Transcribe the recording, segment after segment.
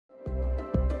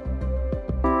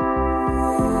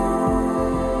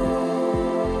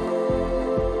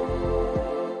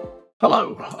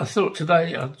Hello, I thought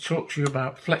today I'd talk to you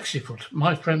about Flexyfoot.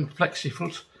 My friend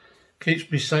Flexyfoot keeps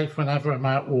me safe whenever I'm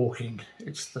out walking.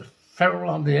 It's the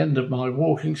ferrule on the end of my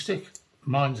walking stick.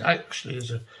 Mine actually is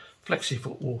a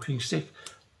Flexyfoot walking stick,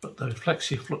 but the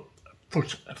Flexyfoot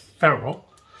ferrule,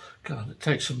 God, it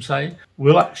takes some saying,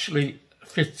 will actually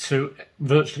fit to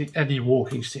virtually any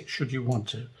walking stick should you want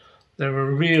to. They're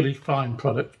a really fine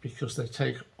product because they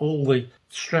take all the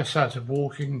stress out of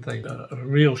walking. They are a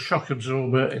real shock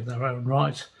absorber in their own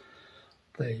right.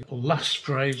 They last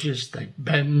for ages, they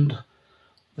bend,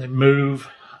 they move,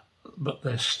 but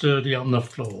they're sturdy on the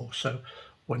floor. So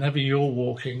whenever you're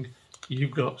walking,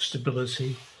 you've got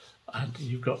stability and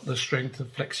you've got the strength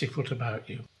of Flexyfoot about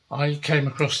you. I came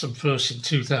across them first in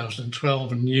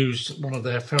 2012 and used one of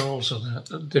their ferrules on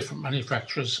a different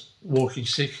manufacturer's walking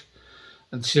stick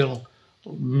until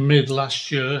mid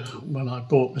last year when I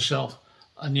bought myself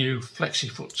a new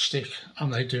Flexyfoot stick,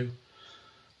 and they do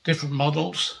different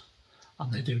models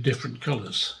and they do different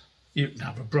colours. You can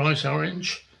have a bright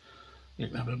orange, you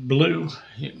can have a blue,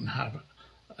 you can have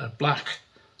a black,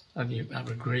 and you can have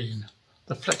a green.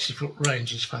 The Flexyfoot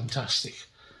range is fantastic.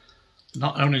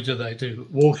 Not only do they do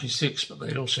walking sticks, but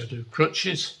they also do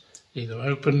crutches, either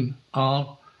open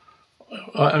arm,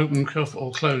 open cuff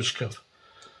or closed cuff.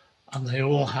 And they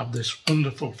all have this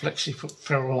wonderful Flexyfoot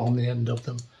ferrule on the end of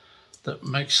them that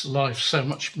makes life so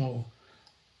much more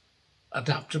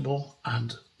adaptable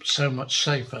and so much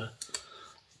safer,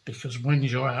 because when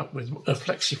you're out with a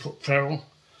Flexyfoot ferrule,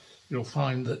 you'll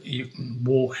find that you can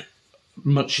walk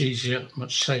much easier,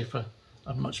 much safer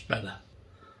and much better.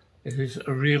 It is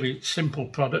a really simple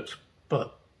product,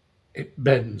 but it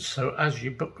bends. So as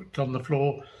you put it on the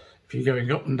floor, if you're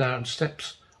going up and down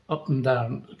steps, up and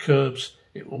down curbs,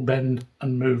 it will bend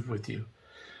and move with you.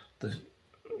 The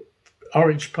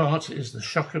orange part is the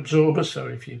shock absorber, so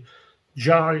if you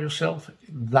jar yourself,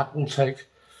 that will take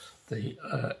the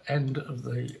end of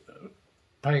the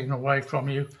pain away from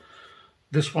you.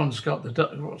 This one's got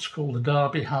what's called the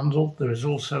derby handle. There is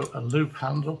also a loop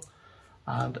handle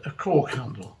and a cork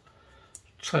handle.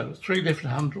 So 3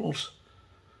 different handles,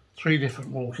 3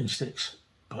 different walking sticks,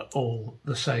 but all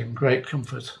the same great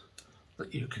comfort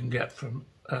that you can get from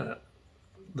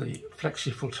the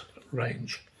Flexyfoot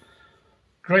range.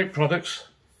 Great products,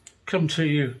 come to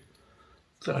you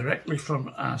directly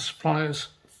from our suppliers.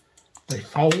 They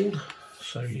fold,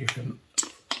 so you can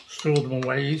store them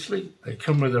away easily. They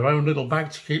come with their own little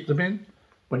bag to keep them in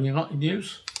when you're not in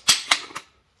use,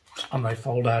 and they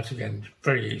fold out again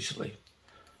very easily.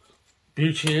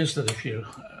 Beauty is that if you're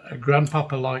a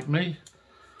grandpapa like me,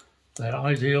 they're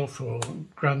ideal for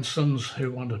grandsons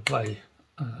who want to play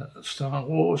Star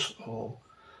Wars or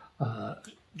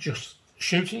just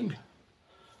shooting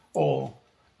or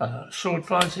sword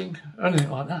fighting,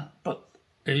 anything like that. But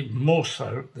even more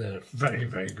so, they're very,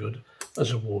 very good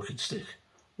as a walking stick.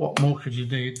 What more could you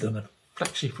need than a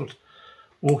Flexyfoot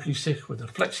walking stick with a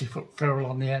Flexyfoot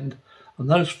ferrule on the end? And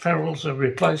those ferrules are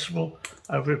replaceable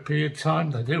over a period of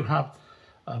time. They do have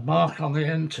a mark on the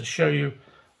end to show you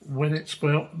when it's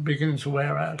beginning to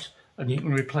wear out, and you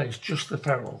can replace just the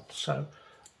ferrule. So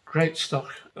great stock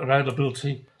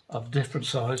availability of different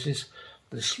sizes.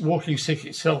 This walking stick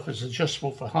itself is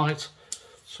adjustable for height,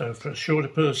 so for a shorter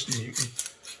person you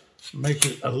can make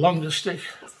it a longer stick.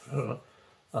 For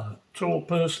a tall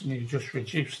person you just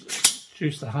reduce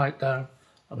the height down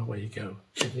and away you go.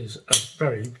 It is a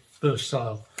very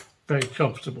versatile, very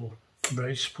comfortable,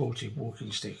 very supportive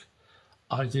walking stick.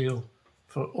 Ideal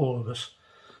for all of us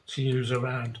to use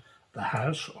around the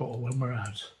house or when we're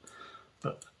out,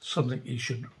 but something you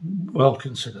should well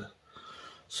consider.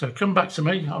 So come back to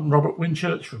me. I'm Robert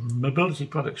Winchurch from Mobility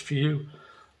Products for You.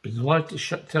 Be delighted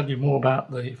to tell you more about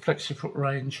the Flexyfoot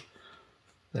range.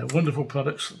 They're wonderful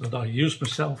products that I use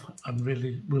myself and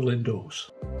really will endorse.